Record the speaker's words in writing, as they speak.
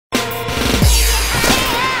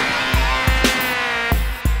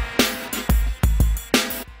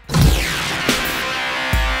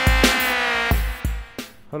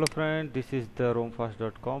Hello friend, this is the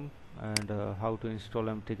romfast.com and how to install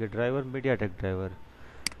MTK driver, MediaTek driver.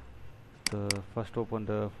 First open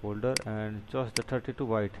the folder and choose the 32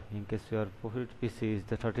 byte. In case your PC is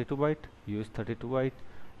the 32 byte, use 32 byte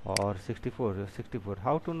or 64.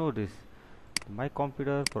 How to know this? My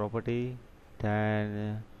computer property,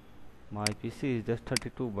 then my PC is just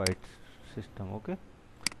 32 byte system. Okay,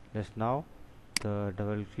 just now the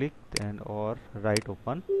double click and or right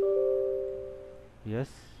open. Yes,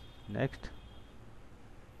 next.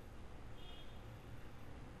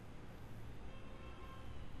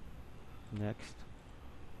 Next,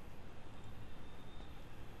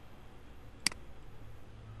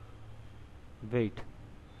 wait,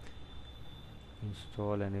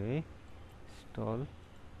 install anyway, install,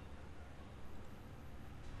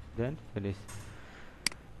 then finish.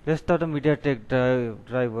 Rest of the MediaTek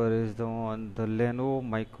driver is the one, the Lenovo,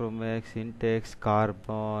 Micromax, Intex,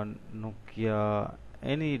 Carbon, Nokia,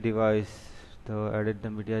 any device to added the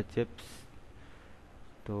media chips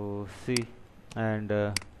to see and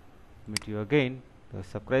meet you again.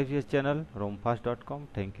 Subscribe your channel romfast.com.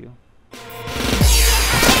 Thank you.